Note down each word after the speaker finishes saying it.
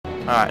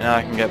Alright, now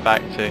I can get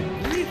back to...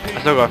 I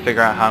still gotta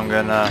figure out how I'm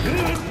gonna...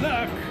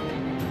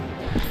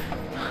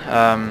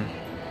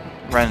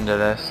 render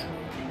this.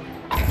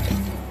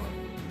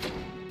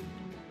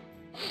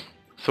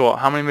 So what,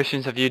 how many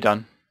missions have you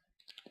done?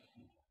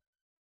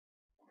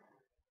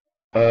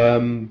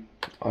 I'm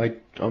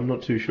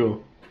not too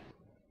sure.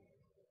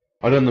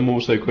 I've done them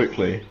all so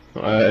quickly.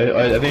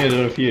 I think I've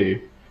done a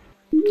few.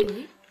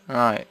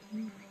 Right.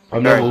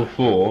 I'm level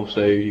 4,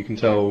 so you can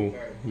tell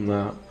from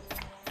that.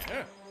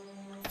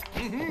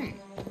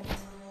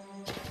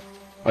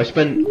 I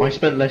spent less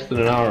than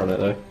an hour on it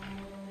though.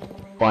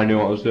 But I knew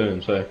what I was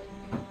doing, so.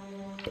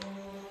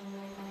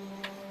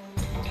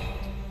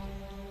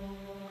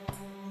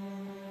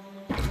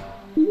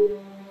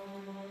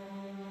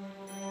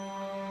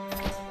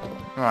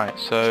 Right,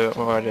 so what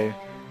do I do?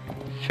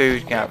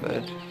 Food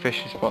gathered,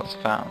 fishy spots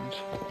found.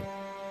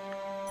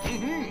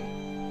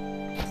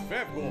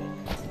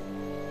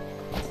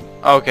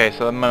 Okay, so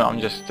at the moment I'm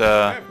just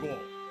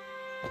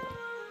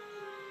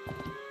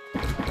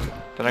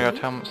Did I go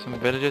tell some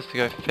villagers to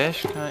go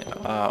fish? Can I?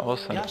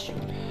 Awesome.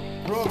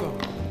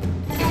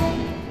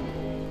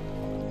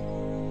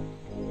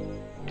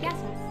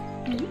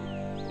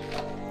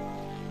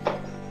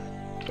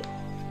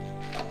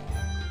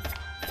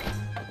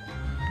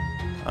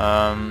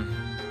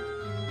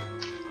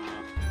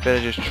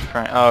 Villagers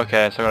train. Oh,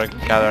 okay, so I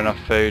gotta gather enough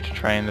food to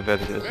train the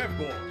villagers.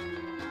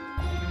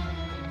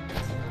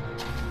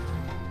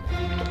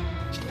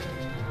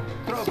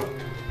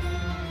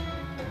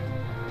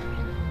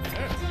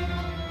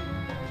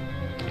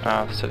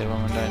 Ah, silly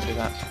woman, don't do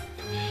that.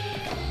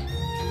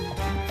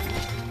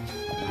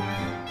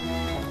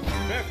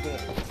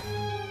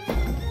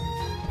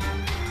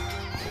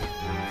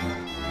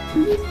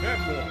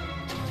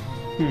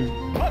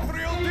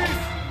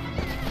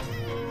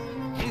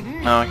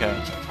 Oh, okay.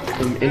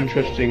 Some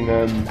interesting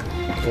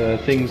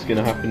things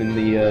gonna happen in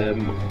the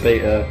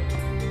beta.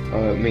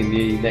 I mean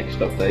the next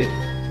update.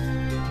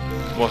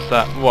 What's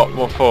that?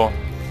 What for?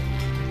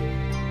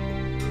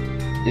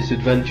 This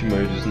adventure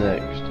mode is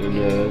next, and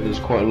there's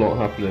quite a lot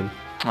happening.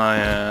 Oh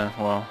yeah,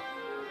 well.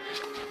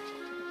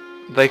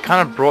 They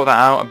kind of brought that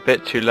out a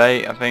bit too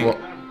late, I think. A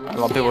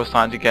lot of people are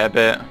starting to get a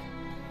bit...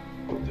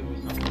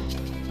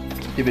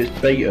 If it's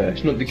beta,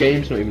 it's not, the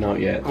game's not even out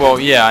yet. Well,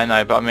 yeah, I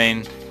know, but I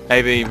mean,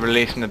 maybe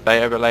releasing the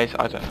beta a bit later,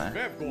 I don't know.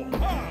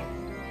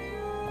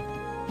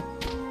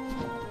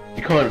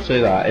 You can't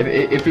say that.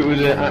 If it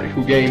was an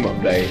actual game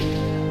update,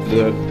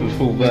 the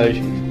full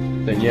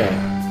version, then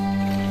yeah.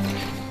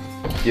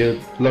 You're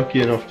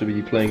lucky enough to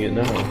be playing it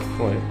now,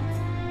 quite.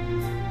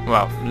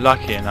 Well,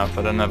 lucky enough,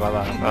 I don't know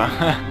about that, but...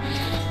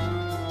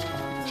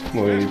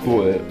 Well, he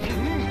bought it.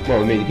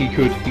 Well, I mean, he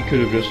could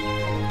have just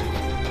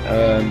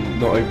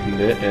not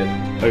opened it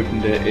and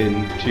opened it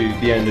into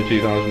the end of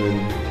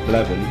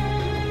 2011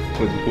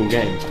 with the full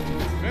game,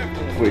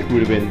 which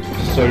would have been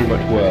so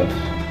much worse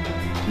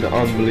and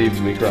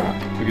unbelievably crap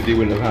because he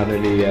wouldn't have had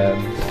any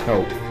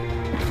help.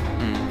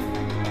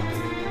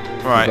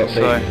 Right, with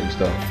so... updating and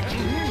stuff.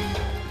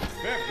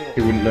 He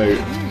wouldn't know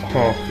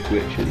half the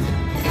glitches.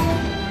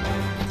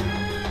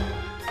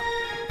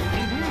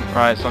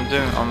 Right, so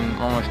I'm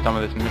almost done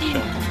with this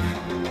mission.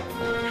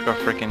 Just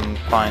gotta freaking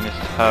find this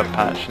herb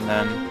patch and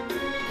then...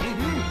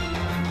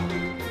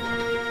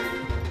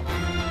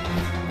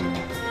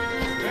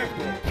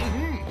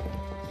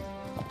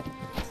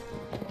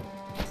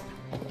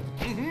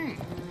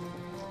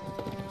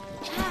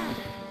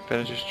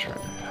 Villagers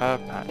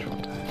herb patch,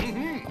 what the heck?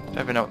 Don't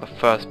even know what the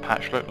first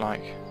patch looked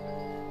like.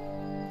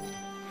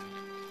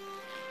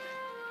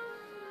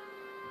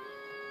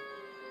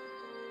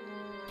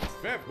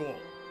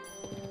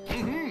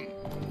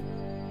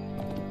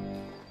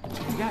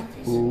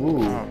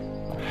 Ooh. Oh,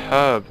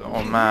 herb,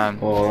 oh man.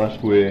 Oh,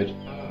 that's weird.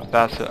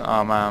 That's it,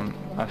 oh man,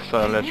 that's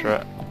so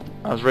illiterate.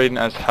 I was reading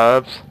it as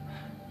herbs,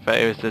 but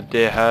it was the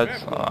deer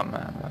herds. Oh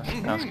man,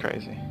 that's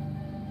crazy.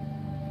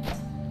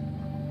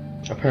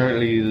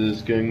 Apparently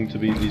there's going to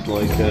be these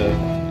like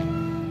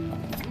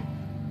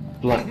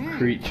black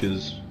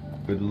creatures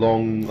with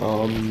long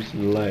arms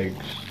and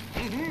legs.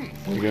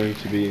 They're going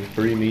to be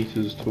 3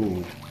 meters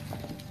tall.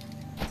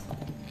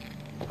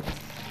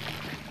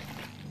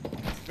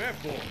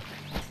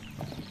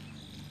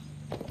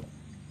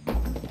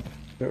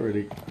 Not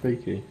really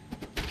freaky.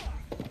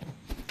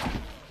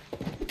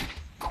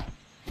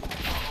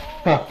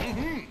 Huh.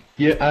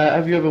 Yeah,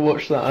 have you ever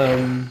watched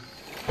that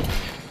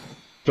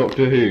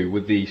Doctor Who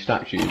with the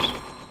statues?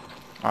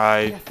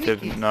 I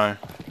didn't know.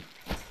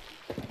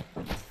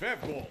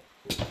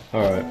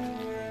 Alright.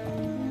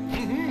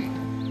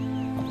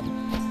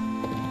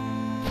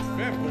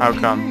 How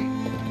come?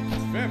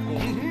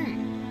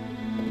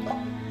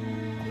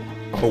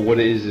 Well, what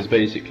it is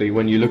basically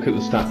when you look at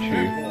the statue,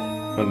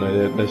 I don't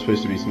know, they're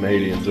supposed to be some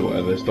aliens or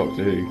whatever, it's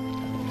Doctor Who.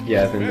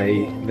 Yeah,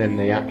 then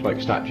they act like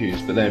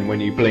statues, but then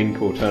when you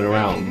blink or turn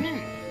around,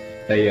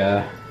 they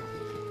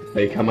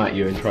come at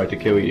you and try to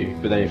kill you.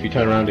 But then if you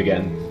turn around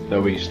again,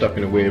 they'll be stuck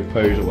in a weird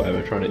pose or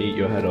whatever, trying to eat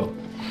your head off.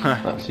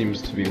 That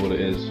seems to be what it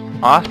is.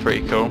 Oh, that's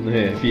pretty cool.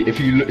 Here, if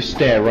you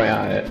stare right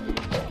at it,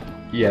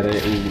 yeah, then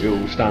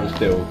it'll stand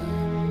still.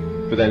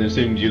 But then as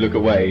soon as you look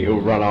away,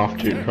 it'll run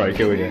after you and try to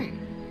kill you.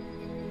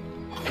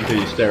 Until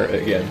you stare at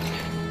it again.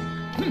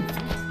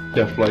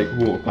 You have to like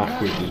walk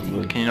backwards or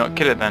something. Can you not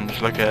kill it then?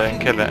 Just look at it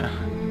and kill it.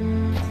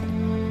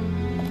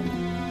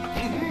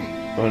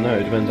 I don't know,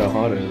 it depends how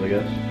hard it is, I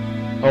guess.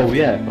 Oh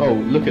yeah, oh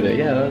look at it,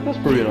 yeah, that's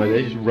probably an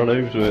idea, just run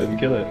over to it and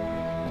kill it.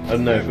 I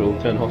don't know if it'll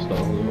turn hostile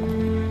or not.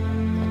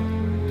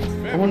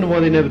 I wonder why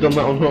they never done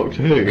that on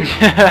Doctor Who.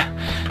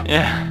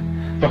 Yeah.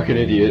 Fucking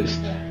idiots.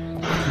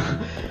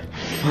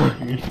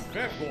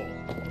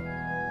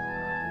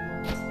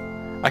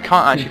 I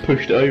can't actually... Just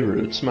pushed it over,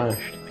 it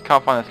smashed. I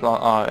can't find this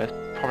last... Oh, it's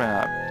probably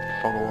that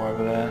fog wall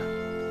over there.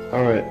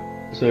 Alright,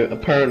 so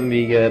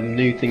apparently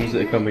new things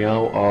that are coming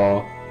out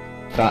are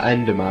that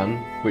Enderman,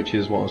 which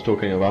is what I was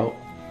talking about,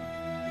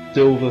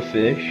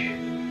 silverfish,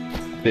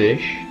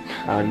 fish,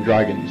 and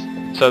dragons.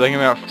 So they're going to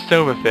bring out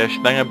silverfish,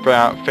 they're going to bring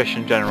out fish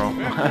in general.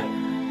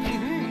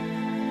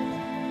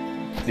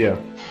 Yeah.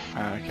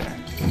 Okay.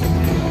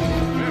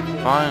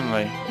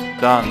 Finally.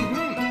 Done.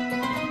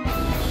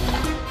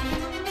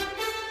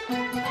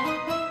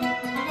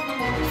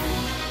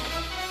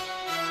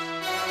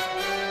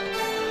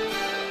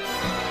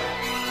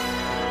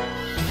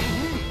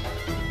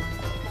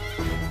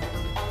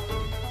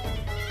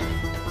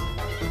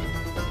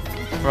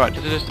 Right,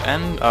 did it just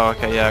end? Oh,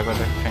 okay, yeah, I've got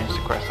to finish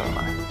the quest, haven't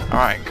I?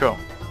 Alright, cool.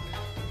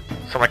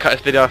 So I'm going to cut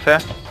this video off here.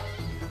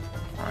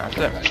 Alright,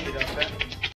 that's it.